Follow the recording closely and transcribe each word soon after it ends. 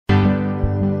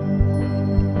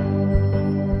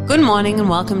Good morning and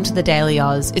welcome to the Daily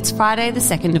Oz. It's Friday the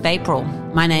 2nd of April.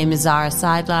 My name is Zara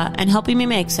Seidler and helping me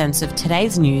make sense of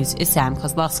today's news is Sam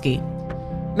Kozlowski.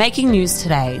 Making news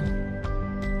today.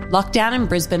 Lockdown in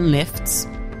Brisbane lifts.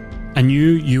 A new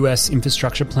US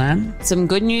infrastructure plan. Some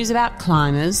good news about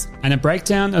climbers. And a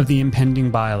breakdown of the impending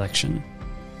by-election.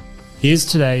 Here's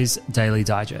today's Daily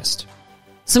Digest.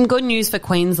 Some good news for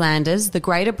Queenslanders. The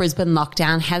Greater Brisbane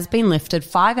lockdown has been lifted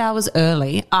 5 hours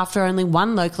early after only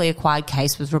one locally acquired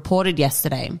case was reported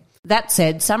yesterday. That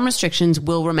said, some restrictions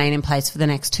will remain in place for the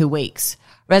next 2 weeks.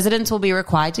 Residents will be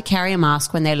required to carry a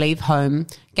mask when they leave home,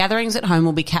 gatherings at home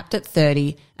will be capped at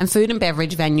 30, and food and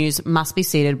beverage venues must be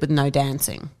seated with no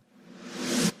dancing.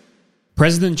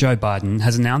 President Joe Biden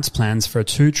has announced plans for a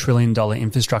 $2 trillion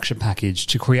infrastructure package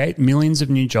to create millions of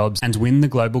new jobs and win the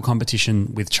global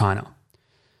competition with China.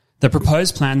 The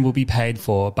proposed plan will be paid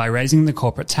for by raising the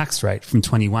corporate tax rate from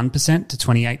 21% to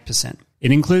 28%.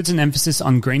 It includes an emphasis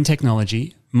on green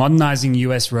technology, modernising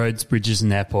US roads, bridges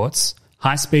and airports,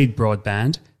 high-speed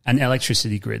broadband, and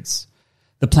electricity grids.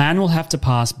 The plan will have to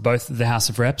pass both the House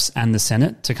of Reps and the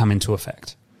Senate to come into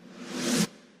effect.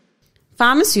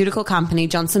 Pharmaceutical company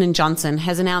Johnson & Johnson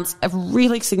has announced a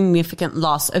really significant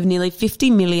loss of nearly 50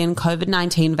 million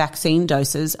COVID-19 vaccine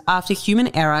doses after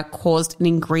human error caused an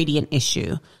ingredient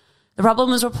issue. The problem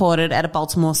was reported at a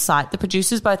Baltimore site that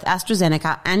produces both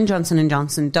AstraZeneca and Johnson &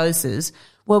 Johnson doses,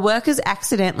 where workers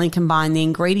accidentally combined the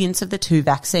ingredients of the two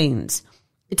vaccines.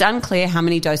 It's unclear how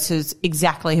many doses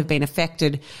exactly have been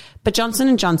affected, but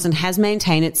Johnson & Johnson has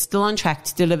maintained it's still on track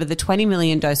to deliver the 20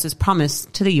 million doses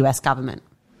promised to the US government.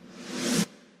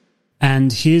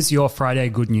 And here's your Friday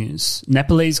good news.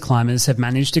 Nepalese climbers have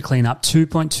managed to clean up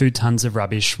 2.2 tonnes of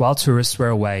rubbish while tourists were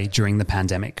away during the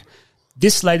pandemic.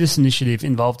 This latest initiative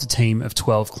involved a team of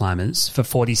 12 climbers for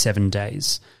 47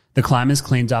 days. The climbers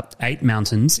cleaned up 8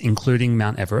 mountains, including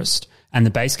Mount Everest, and the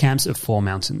base camps of 4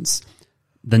 mountains.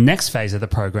 The next phase of the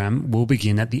program will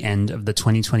begin at the end of the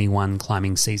 2021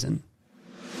 climbing season.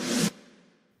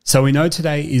 So we know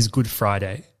today is Good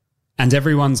Friday, and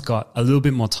everyone's got a little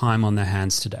bit more time on their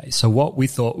hands today. So what we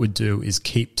thought we'd do is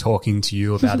keep talking to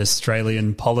you about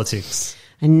Australian politics.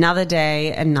 Another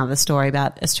day, another story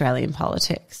about Australian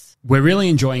politics. We're really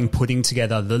enjoying putting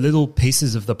together the little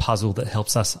pieces of the puzzle that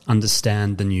helps us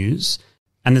understand the news.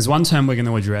 And there's one term we're going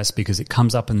to address because it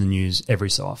comes up in the news every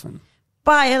so often.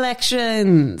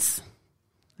 By-elections.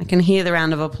 I can hear the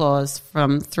round of applause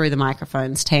from through the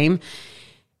microphones, team.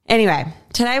 Anyway,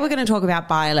 today we're going to talk about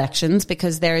by-elections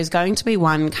because there is going to be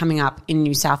one coming up in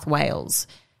New South Wales.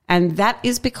 And that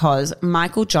is because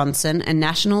Michael Johnson, a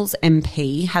Nationals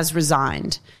MP, has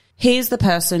resigned. He is the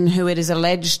person who it is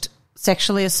alleged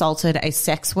sexually assaulted a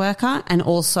sex worker and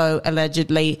also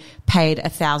allegedly paid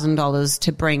 $1,000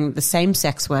 to bring the same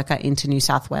sex worker into New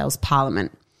South Wales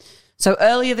Parliament. So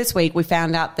earlier this week, we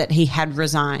found out that he had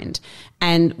resigned.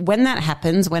 And when that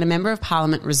happens, when a member of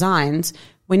Parliament resigns,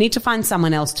 we need to find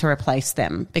someone else to replace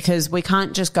them because we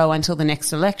can't just go until the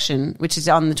next election, which is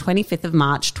on the 25th of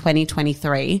March,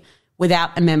 2023,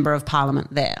 without a member of Parliament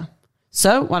there.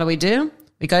 So what do?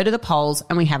 We go to the polls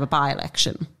and we have a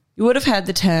by-election. You would have heard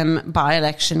the term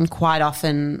by-election quite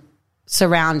often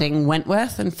surrounding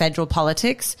Wentworth and federal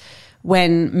politics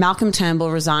when Malcolm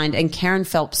Turnbull resigned and Karen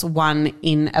Phelps won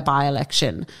in a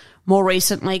by-election. More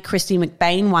recently, Christy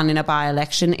McBain won in a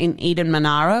by-election in Eden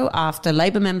Monaro after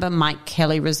Labor member Mike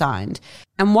Kelly resigned.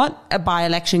 And what a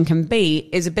by-election can be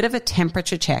is a bit of a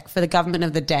temperature check for the government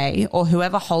of the day or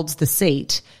whoever holds the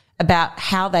seat about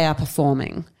how they are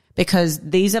performing, because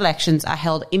these elections are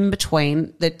held in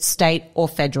between the state or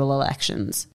federal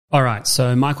elections. All right,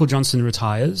 so Michael Johnson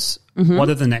retires. Mm-hmm. What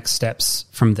are the next steps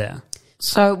from there?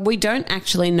 So we don't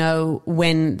actually know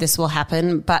when this will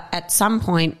happen, but at some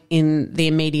point in the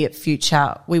immediate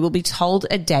future, we will be told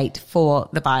a date for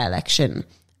the by-election.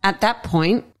 At that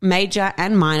point, major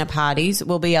and minor parties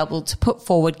will be able to put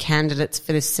forward candidates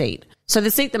for this seat. So the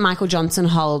seat that Michael Johnson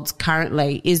holds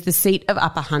currently is the seat of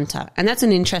Upper Hunter. And that's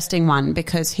an interesting one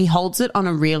because he holds it on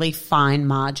a really fine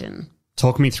margin.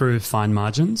 Talk me through fine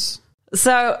margins.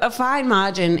 So a fine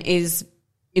margin is,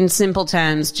 in simple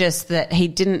terms, just that he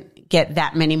didn't get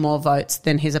that many more votes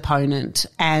than his opponent.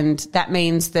 And that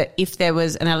means that if there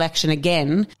was an election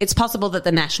again, it's possible that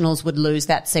the Nationals would lose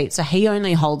that seat. So he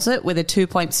only holds it with a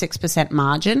 2.6%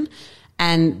 margin.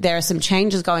 And there are some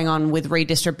changes going on with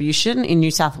redistribution in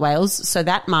New South Wales. So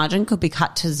that margin could be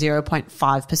cut to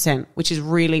 0.5%, which is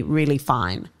really, really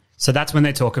fine. So that's when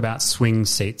they talk about swing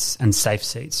seats and safe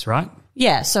seats, right?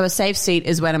 Yeah, so a safe seat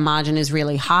is when a margin is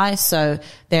really high. So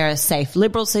there are safe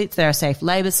Liberal seats, there are safe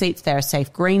Labor seats, there are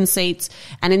safe Green seats.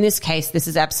 And in this case, this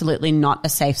is absolutely not a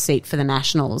safe seat for the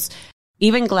Nationals.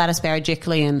 Even Gladys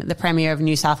Berejiklian, the Premier of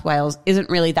New South Wales, isn't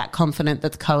really that confident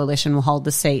that the coalition will hold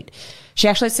the seat. She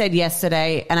actually said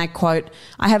yesterday, and I quote,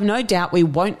 "I have no doubt we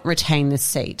won't retain this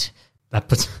seat." That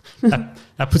puts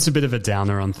a bit of a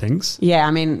downer on things. Yeah,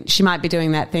 I mean, she might be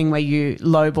doing that thing where you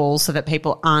lowball so that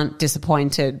people aren't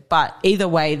disappointed. But either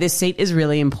way, this seat is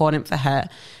really important for her.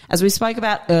 As we spoke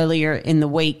about earlier in the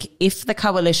week, if the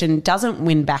coalition doesn't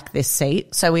win back this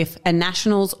seat, so if a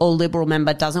Nationals or Liberal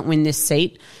member doesn't win this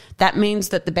seat, that means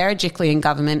that the Berejiklian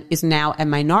government is now a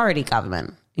minority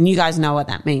government. And you guys know what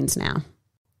that means now.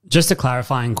 Just a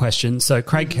clarifying question. So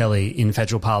Craig Kelly in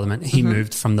federal parliament, he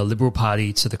moved from the Liberal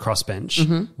Party to the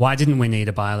crossbench. Why didn't we need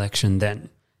a by-election then?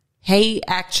 He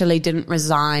actually didn't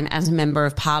resign as a member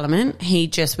of parliament. He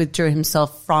just withdrew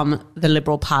himself from the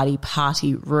Liberal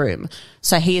party room.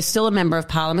 So he is still a member of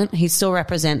parliament. He still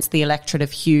represents the electorate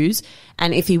of Hughes.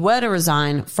 And if he were to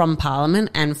resign from parliament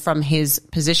and from his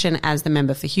position as the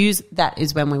member for Hughes, that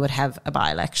is when we would have a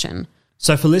by-election.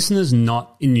 So for listeners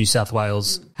not in New South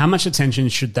Wales, how much attention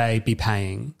should they be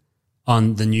paying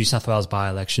on the New South Wales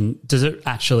by-election? Does it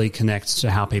actually connect to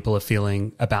how people are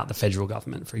feeling about the federal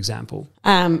government, for example?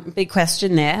 Big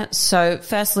question there. So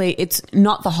firstly, it's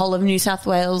not the whole of New South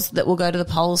Wales that will go to the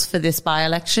polls for this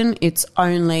by-election. It's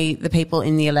only the people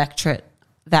in the electorate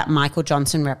that Michael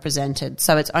Johnson represented.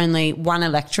 So it's only one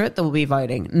electorate that will be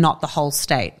voting, not the whole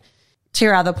state. To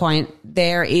your other point,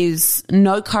 there is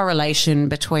no correlation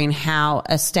between how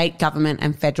a state government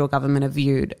and federal government are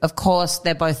viewed. Of course,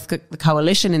 they're both the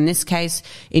coalition in this case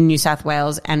in New South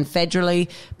Wales and federally,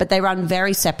 but they run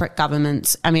very separate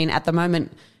governments. I mean, at the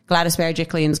moment, Gladys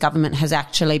Berejiklian's government has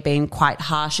actually been quite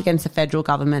harsh against the federal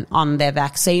government on their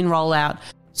vaccine rollout.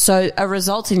 So a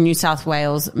result in New South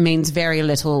Wales means very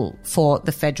little for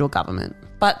the federal government.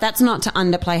 But that's not to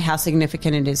underplay how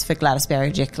significant it is for Gladys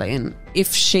Berejiklian.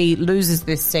 If she loses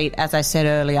this seat, as I said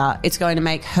earlier, it's going to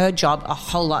make her job a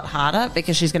whole lot harder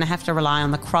because she's going to have to rely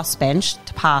on the crossbench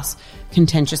to pass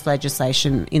contentious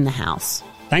legislation in the House.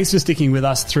 Thanks for sticking with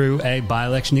us through a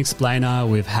by-election explainer.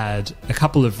 We've had a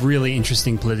couple of really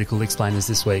interesting political explainers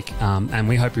this week, and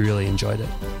we hope you really enjoyed it.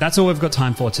 That's all we've got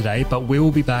time for today, but we will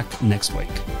be back next week.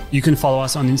 You can follow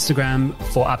us on Instagram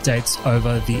for updates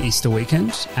over the Easter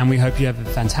weekend, and we hope you have a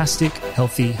fantastic,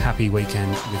 healthy, happy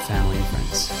weekend with family and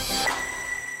friends.